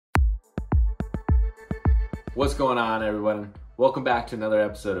What's going on, everyone? Welcome back to another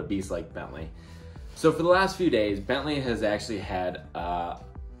episode of Beasts Like Bentley. So for the last few days, Bentley has actually had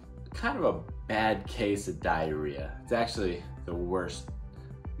kind of a bad case of diarrhea. It's actually the worst,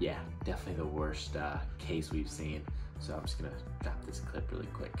 yeah, definitely the worst case we've seen. So I'm just gonna drop this clip really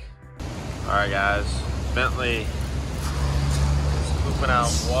quick. All right, guys, Bentley is pooping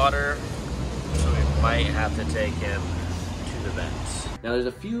out water, so we might have to take him to the vet. Now there's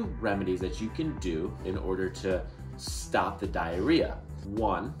a few remedies that you can do in order to stop the diarrhea.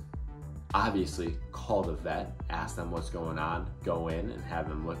 One, obviously call the vet, ask them what's going on, go in and have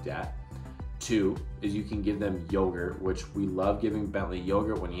them looked at. Two is you can give them yogurt, which we love giving Bentley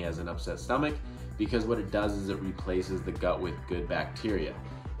yogurt when he has an upset stomach, because what it does is it replaces the gut with good bacteria.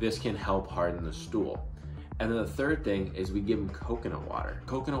 This can help harden the stool. And then the third thing is we give him coconut water.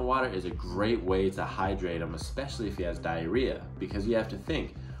 Coconut water is a great way to hydrate him, especially if he has diarrhea, because you have to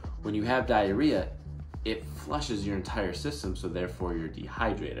think, when you have diarrhea, it flushes your entire system, so therefore you're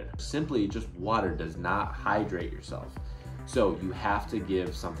dehydrated. Simply just water does not hydrate yourself. So you have to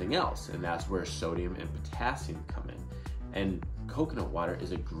give something else, and that's where sodium and potassium come in. And coconut water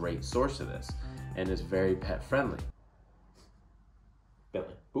is a great source of this, and it's very pet friendly.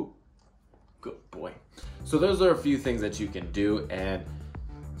 Bentley, boop. Good boy. So those are a few things that you can do, and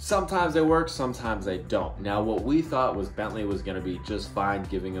sometimes they work, sometimes they don't. Now what we thought was Bentley was gonna be just fine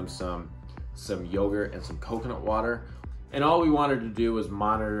giving him some yogurt and some coconut water, and all we wanted to do was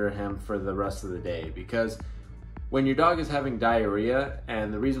monitor him for the rest of the day, because when your dog is having diarrhea,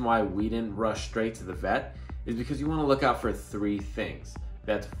 and the reason why we didn't rush straight to the vet is because you wanna look out for three things.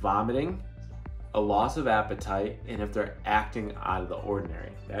 That's vomiting, a loss of appetite, and if they're acting out of the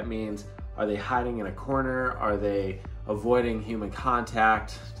ordinary. That means, are they hiding in a corner? Are they avoiding human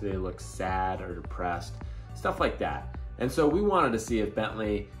contact? Do they look sad or depressed? Stuff like that. And so we wanted to see if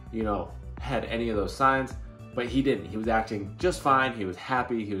Bentley, had any of those signs, but he didn't. He was acting just fine. He was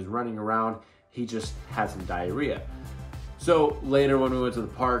happy. He was running around. He just had some diarrhea. So later when we went to the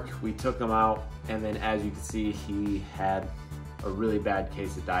park, we took him out, and then as you can see, he had a really bad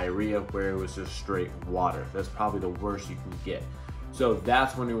case of diarrhea where it was just straight water. That's probably the worst you can get. So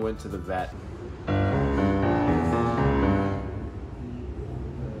that's when we went to the vet.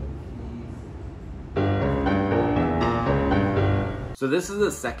 So this is the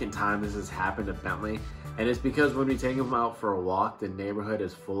second time this has happened to Bentley, and it's because when we take him out for a walk, the neighborhood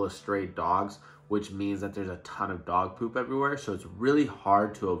is full of stray dogs, which means that there's a ton of dog poop everywhere. So it's really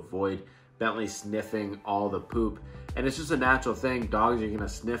hard to avoid Bentley sniffing all the poop. And it's just a natural thing. Dogs are gonna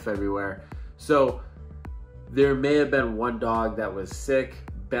sniff everywhere. So there may have been one dog that was sick.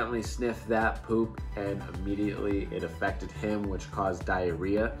 Bentley sniffed that poop and immediately it affected him, which caused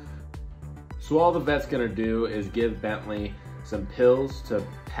diarrhea. So all the vet's gonna do is give Bentley some pills to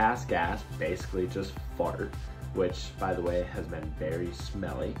pass gas, basically just fart, which by the way has been very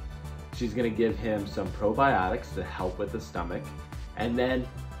smelly. She's gonna give him some probiotics to help with the stomach, and then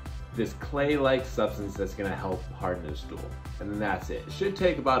this clay-like substance that's gonna help harden his stool. And then that's it. It should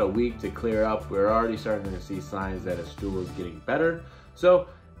take about a week to clear up. We're already starting to see signs that his stool is getting better. So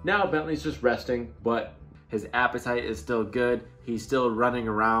now Bentley's just resting, but his appetite is still good. He's still running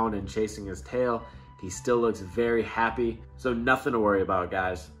around and chasing his tail. He still looks very happy. So nothing to worry about,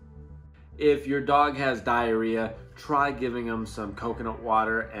 guys. If your dog has diarrhea, try giving him some coconut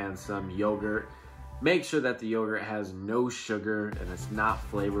water and some yogurt. Make sure that the yogurt has no sugar and it's not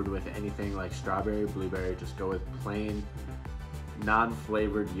flavored with anything like strawberry, blueberry. Just go with plain,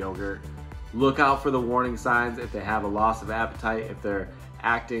 non-flavored yogurt. Look out for the warning signs if they have a loss of appetite, if they're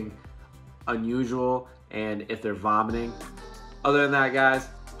acting unusual, and if they're vomiting. Other than that, guys,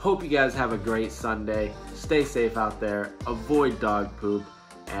 hope you guys have a great Sunday. Stay safe out there, avoid dog poop,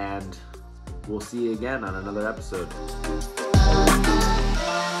 and we'll see you again on another episode.